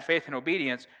Abraham had faith and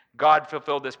obedience. God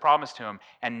fulfilled this promise to him,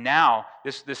 and now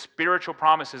this spiritual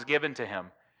promise is given to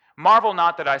him. Marvel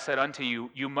not that I said unto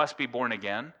you, you must be born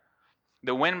again.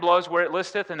 The wind blows where it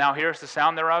listeth, and thou hearest the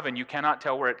sound thereof, and you cannot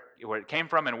tell where it came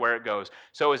from and where it goes.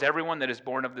 So is everyone that is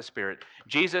born of the Spirit.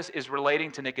 Jesus is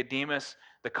relating to Nicodemus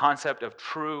the concept of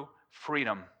true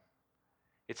freedom.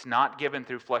 It's not given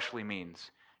through fleshly means.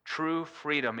 True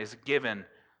freedom is given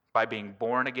by being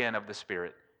born again of the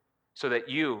Spirit, so that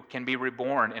you can be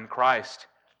reborn in Christ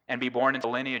and be born into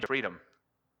the lineage of freedom.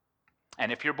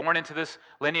 And if you're born into this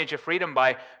lineage of freedom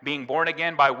by being born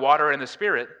again by water and the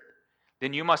Spirit,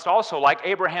 then you must also, like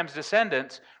Abraham's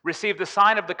descendants, receive the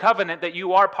sign of the covenant that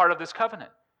you are part of this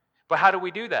covenant. But how do we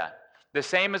do that? The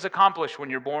same is accomplished when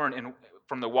you're born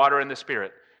from the water and the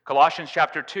Spirit. Colossians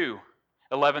chapter 2,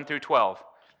 11 through 12.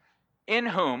 In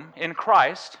whom, in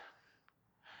Christ,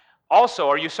 also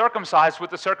are you circumcised with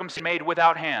the circumcision made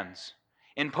without hands,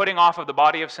 in putting off of the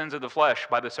body of sins of the flesh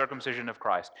by the circumcision of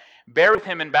Christ. Bear with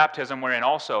him in baptism, wherein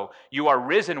also you are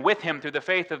risen with him through the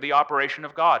faith of the operation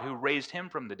of God, who raised him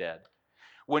from the dead.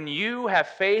 When you have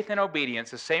faith and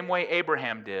obedience the same way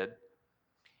Abraham did,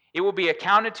 it will be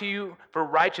accounted to you for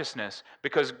righteousness,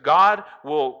 because God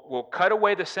will cut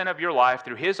away the sin of your life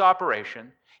through his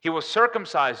operation. He will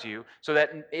circumcise you so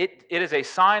that it is a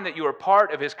sign that you are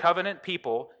part of his covenant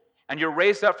people, and you're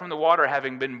raised up from the water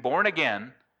having been born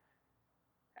again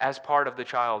as part of the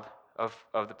child of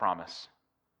the promise.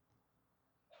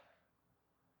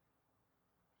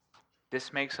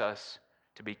 This makes us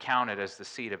to be counted as the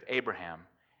seed of Abraham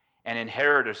and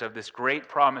inheritors of this great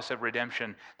promise of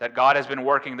redemption that God has been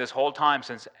working this whole time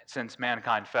since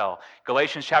mankind fell.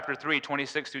 Galatians chapter 3,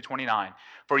 26 through 29.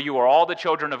 For you are all the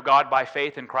children of God by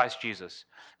faith in Christ Jesus.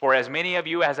 For as many of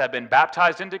you as have been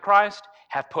baptized into Christ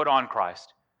have put on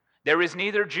Christ. There is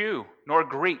neither Jew nor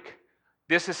Greek.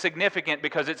 This is significant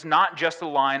because it's not just the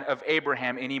line of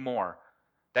Abraham anymore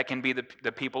that can be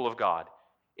the people of God.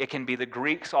 It can be the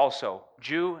Greeks also,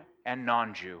 Jew and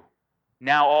non-Jew.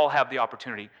 Now all have the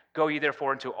opportunity. Go ye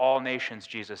therefore into all nations,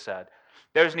 Jesus said.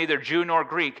 There is neither Jew nor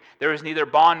Greek. There is neither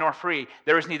bond nor free.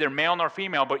 There is neither male nor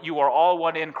female, but you are all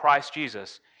one in Christ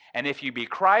Jesus. And if you be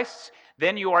Christ's,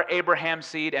 then you are Abraham's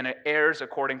seed and heirs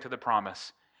according to the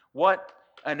promise. What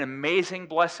an amazing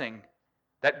blessing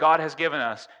that God has given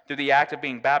us through the act of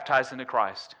being baptized into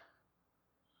Christ.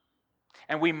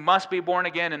 And we must be born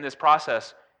again in this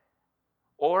process,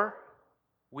 or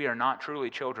we are not truly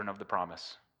children of the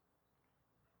promise.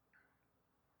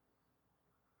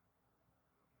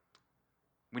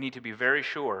 We need to be very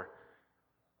sure,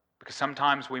 because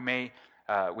sometimes we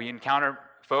encounter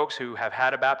folks who have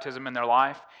had a baptism in their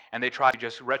life, and they try to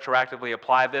just retroactively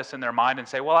apply this in their mind and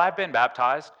say, well, I've been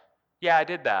baptized. Yeah, I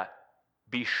did that.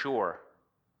 Be sure.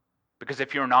 Because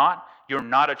if you're not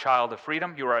a child of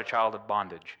freedom, you are a child of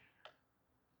bondage.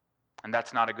 And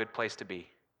that's not a good place to be.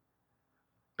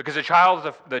 Because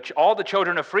all the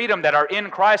children of freedom that are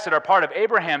in Christ, that are part of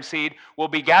Abraham's seed, will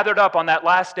be gathered up on that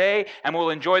last day and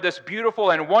will enjoy this beautiful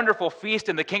and wonderful feast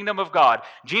in the kingdom of God.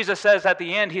 Jesus says at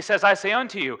the end, he says, I say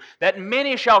unto you, that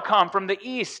many shall come from the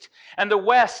east and the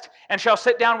west, and shall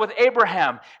sit down with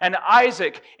Abraham and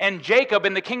Isaac and Jacob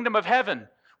in the kingdom of heaven.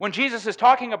 When Jesus is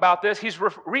talking about this, he's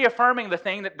reaffirming the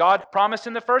thing that God promised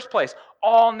in the first place.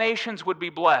 All nations would be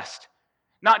blessed.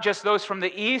 Not just those from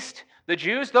the east, the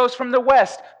Jews, those from the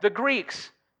west, the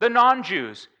Greeks, the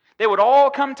non-Jews. They would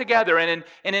all come together. And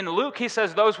in Luke, he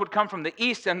says those would come from the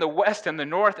east and the west and the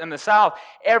north and the south.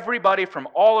 Everybody from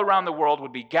all around the world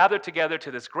would be gathered together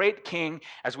to this great king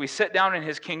as we sit down in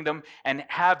his kingdom and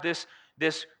have this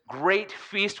great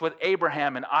feast with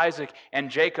Abraham and Isaac and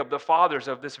Jacob, the fathers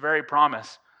of this very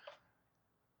promise.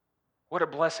 What a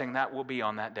blessing that will be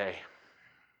on that day.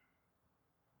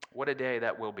 What a day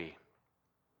that will be.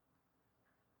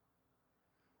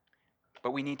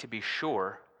 But we need to be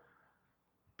sure,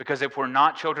 because if we're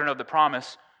not children of the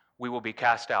promise, we will be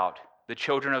cast out. The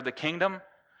children of the kingdom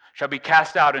shall be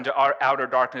cast out into outer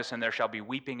darkness, and there shall be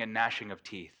weeping and gnashing of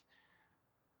teeth.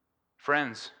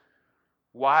 Friends,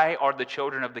 why are the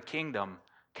children of the kingdom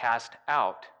cast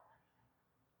out?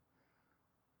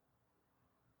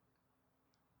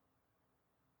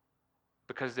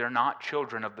 Because they're not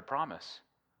children of the promise.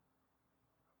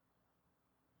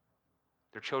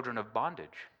 They're children of bondage.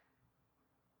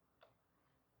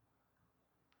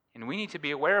 And we need to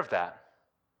be aware of that.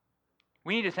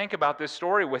 We need to think about this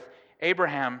story with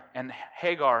Abraham and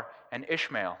Hagar and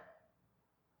Ishmael.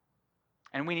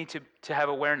 And we need to have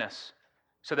awareness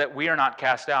so that we are not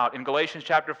cast out. In Galatians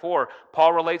chapter 4,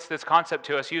 Paul relates this concept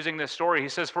to us using this story. He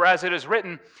says, for as it is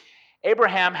written,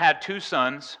 Abraham had two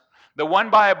sons, the one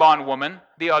by a bondwoman,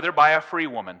 the other by a free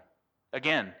woman.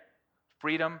 Again,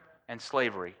 freedom and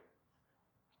slavery.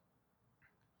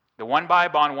 The one by a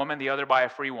bondwoman, the other by a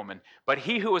free woman. But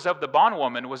he who was of the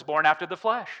bondwoman was born after the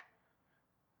flesh.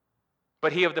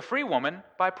 But he of the free woman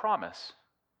by promise.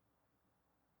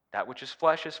 That which is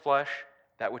flesh,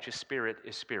 that which is spirit.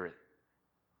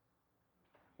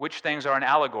 Which things are an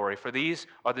allegory? For these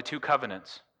are the two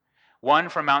covenants. One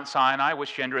from Mount Sinai,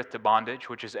 which gendereth to bondage,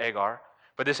 which is Hagar.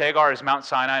 For this Hagar is Mount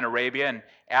Sinai in Arabia, and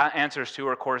answers to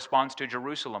or corresponds to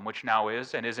Jerusalem, which now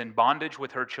is, and is in bondage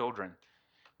with her children.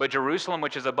 But Jerusalem,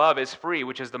 which is above, is free,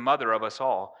 which is the mother of us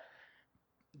all.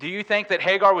 Do you think that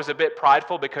Hagar was a bit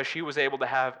prideful because she was able to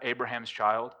have Abraham's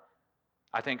child?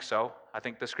 I think so. I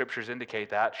think the scriptures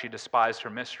indicate that. She despised her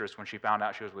mistress when she found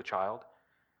out she was with child.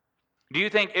 Do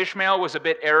you think Ishmael was a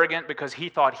bit arrogant because he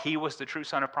thought he was the true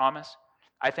son of promise?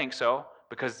 I think so,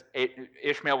 because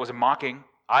Ishmael was mocking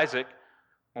Isaac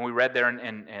when we read there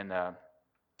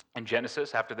in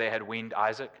Genesis after they had weaned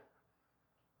Isaac.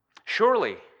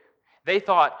 Surely, they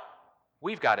thought,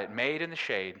 we've got it made in the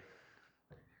shade.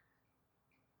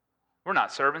 We're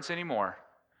not servants anymore.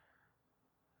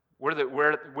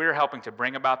 We're helping to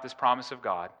bring about this promise of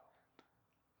God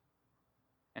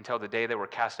until the day they were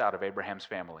cast out of Abraham's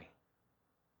family.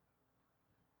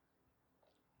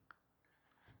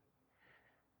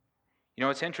 You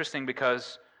know, it's interesting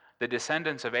because the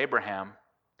descendants of Abraham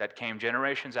that came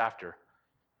generations after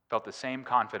felt the same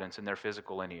confidence in their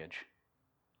physical lineage.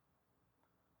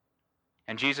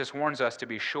 And Jesus warns us to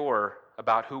be sure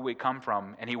about who we come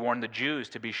from, and he warned the Jews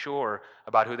to be sure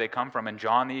about who they come from. And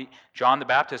John the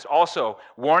Baptist also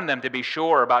warned them to be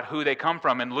sure about who they come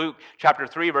from. In Luke chapter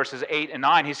 3, verses 8 and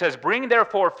 9, he says, "Bring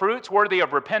therefore fruits worthy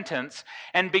of repentance,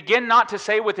 and begin not to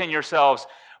say within yourselves,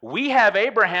 'We have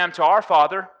Abraham to our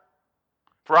father.'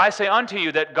 For I say unto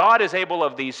you that God is able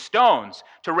of these stones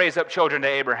to raise up children to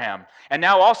Abraham. And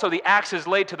now also the axe is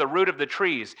laid to the root of the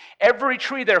trees. Every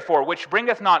tree, therefore, which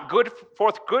bringeth not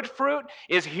forth good fruit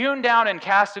is hewn down and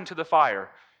cast into the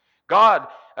fire." God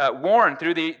warned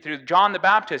through John the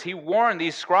Baptist. He warned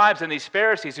these scribes and these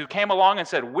Pharisees who came along and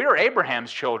said, "We're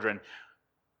Abraham's children.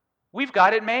 We've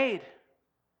got it made."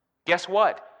 Guess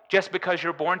what? Just because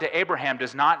you're born to Abraham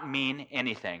does not mean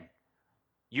anything.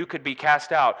 You could be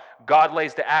cast out. God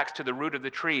lays the axe to the root of the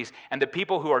trees. And the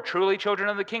people who are truly children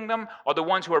of the kingdom are the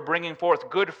ones who are bringing forth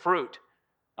good fruit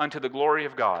unto the glory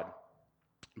of God.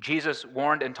 Jesus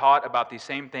warned and taught about these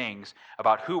same things,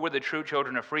 about who were the true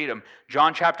children of freedom.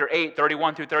 John chapter 8,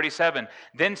 31 through 37.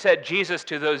 "Then said Jesus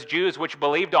to those Jews which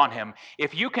believed on him,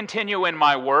 'If you continue in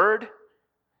my word,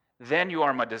 then you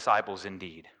are my disciples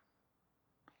indeed.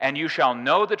 And you shall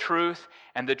know the truth,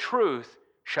 and the truth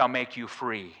shall make you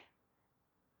free.'"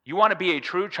 You want to be a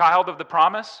true child of the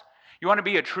promise? You want to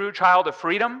be a true child of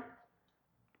freedom?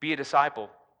 Be a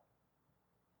disciple.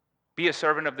 Be a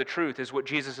servant of the truth is what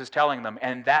Jesus is telling them,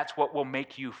 and that's what will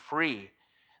make you free.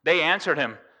 They answered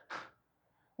him,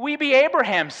 "We be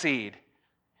Abraham's seed,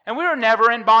 and we were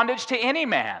never in bondage to any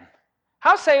man.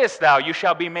 How sayest thou, you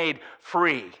shall be made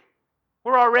free?"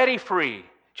 We're already free,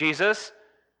 Jesus.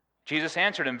 Jesus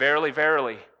answered him, "Verily,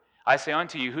 verily, I say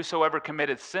unto you, whosoever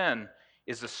committeth sin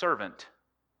is the servant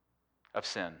of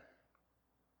sin.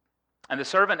 And the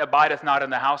servant abideth not in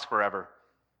the house forever,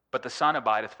 but the Son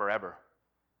abideth forever.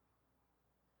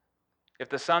 If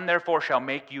the Son therefore shall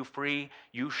make you free,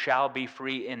 you shall be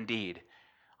free indeed.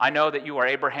 I know that you are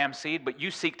Abraham's seed, but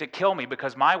you seek to kill me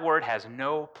because my word has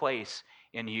no place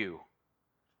in you."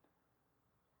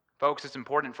 Folks, it's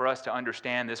important for us to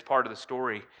understand this part of the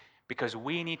story because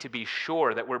we need to be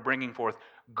sure that we're bringing forth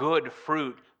good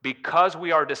fruit because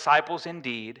we are disciples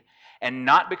indeed, and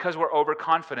not because we're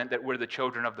overconfident that we're the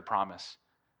children of the promise.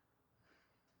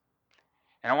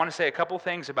 And I want to say a couple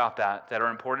things about that are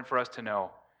important for us to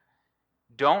know.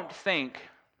 Don't think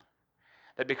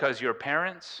that because your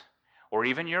parents or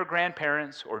even your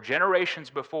grandparents or generations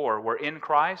before were in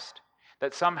Christ,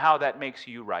 that somehow that makes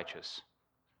you righteous.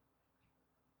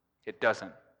 It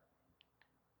doesn't.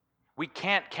 We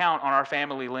can't count on our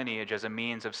family lineage as a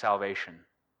means of salvation.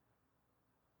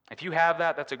 If you have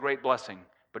that, that's a great blessing.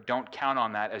 But don't count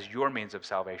on that as your means of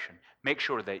salvation. Make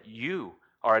sure that you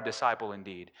are a disciple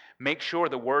indeed. Make sure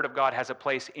the Word of God has a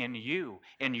place in you,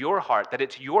 in your heart, that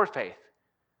it's your faith.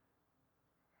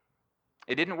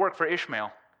 It didn't work for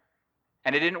Ishmael,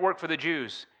 and it didn't work for the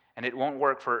Jews, and it won't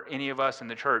work for any of us in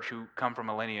the church who come from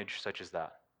a lineage such as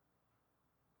that.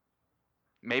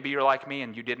 Maybe you're like me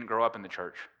and you didn't grow up in the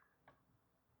church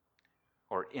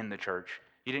or in the church.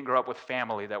 You didn't grow up with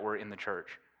family that were in the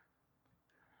church.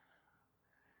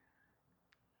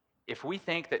 If we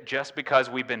think that just because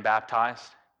we've been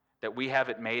baptized, that we have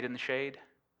it made in the shade,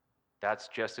 that's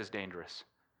just as dangerous.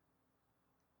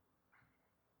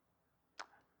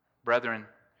 Brethren,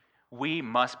 we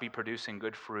must be producing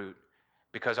good fruit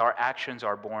because our actions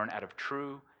are born out of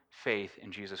true faith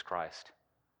in Jesus Christ.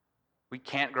 We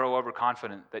can't grow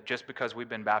overconfident that just because we've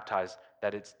been baptized,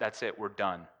 that's it, we're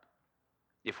done.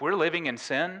 If we're living in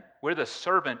sin, we're the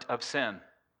servant of sin,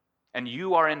 and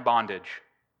you are in bondage.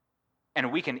 And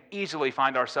we can easily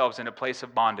find ourselves in a place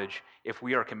of bondage if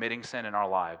we are committing sin in our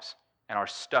lives and are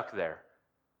stuck there.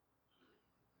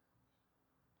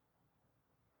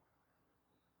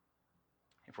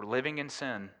 If we're living in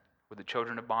sin, we're the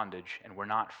children of bondage and we're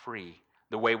not free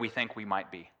the way we think we might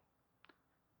be.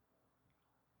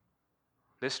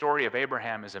 This story of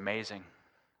Abraham is amazing,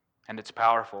 and it's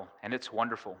powerful, and it's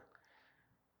wonderful.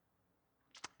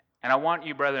 And I want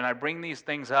you, brethren, I bring these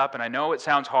things up, and I know it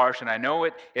sounds harsh, and I know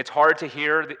it's hard to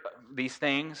hear these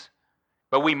things,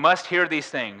 but we must hear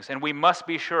these things, and we must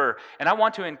be sure. And I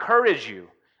want to encourage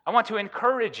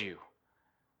you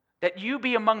that you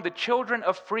be among the children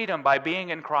of freedom by being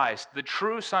in Christ, the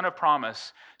true Son of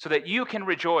promise, so that you can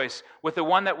rejoice with the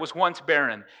one that was once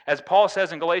barren. As Paul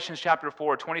says in Galatians chapter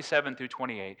 4, 27 through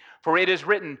 28, "For it is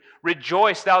written,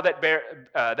 Rejoice, thou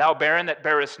barren that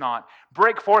bearest not.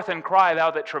 Break forth and cry, thou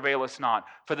that travailest not.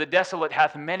 For the desolate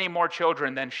hath many more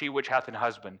children than she which hath an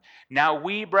husband. Now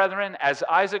we, brethren, as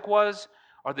Isaac was,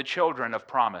 are the children of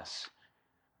promise."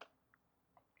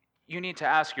 You need to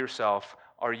ask yourself,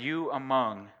 are you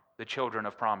among the children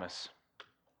of promise?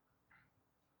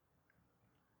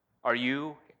 Are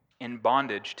you in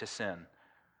bondage to sin?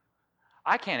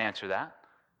 I can't answer that.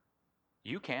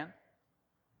 You can.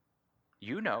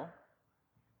 You know.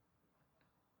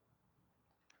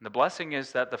 And the blessing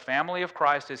is that the family of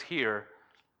Christ is here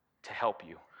to help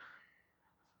you.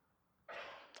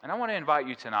 And I want to invite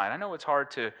you tonight. I know it's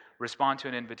hard to respond to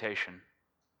an invitation.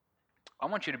 I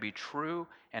want you to be true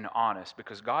and honest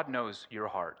because God knows your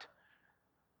heart.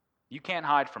 You can't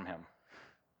hide from Him.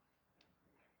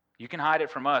 You can hide it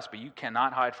from us, but you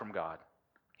cannot hide from God.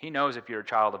 He knows if you're a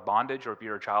child of bondage or if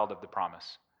you're a child of the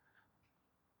promise.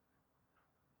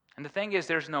 And the thing is,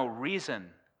 there's no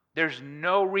reason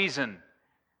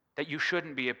that you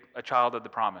shouldn't be a child of the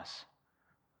promise.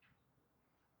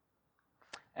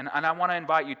 And I want to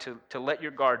invite you to let your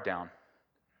guard down.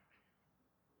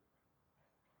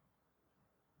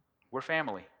 We're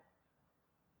family.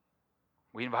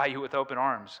 We invite you with open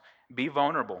arms. Be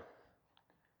vulnerable.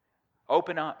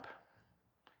 Open up.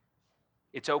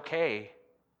 It's okay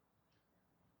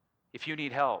if you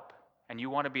need help and you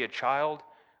want to be a child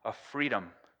of freedom.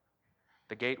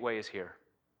 The gateway is here.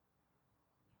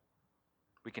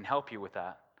 We can help you with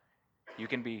that. You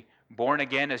can be born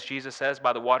again, as Jesus says,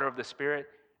 by the water of the Spirit,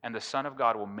 and the Son of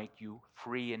God will make you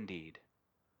free indeed.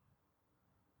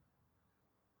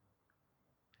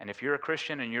 And if you're a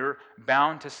Christian and you're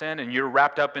bound to sin and you're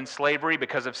wrapped up in slavery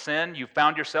because of sin, you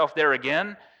found yourself there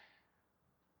again,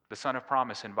 the Son of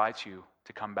Promise invites you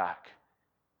to come back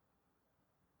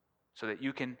so that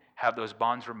you can have those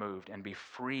bonds removed and be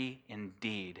free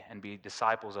indeed and be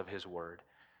disciples of His Word.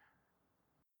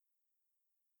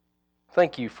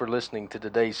 Thank you for listening to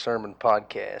today's sermon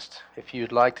podcast. If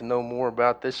you'd like to know more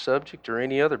about this subject or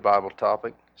any other Bible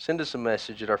topic, send us a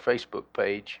message at our Facebook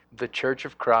page, The Church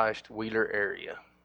of Christ, Wheeler Area.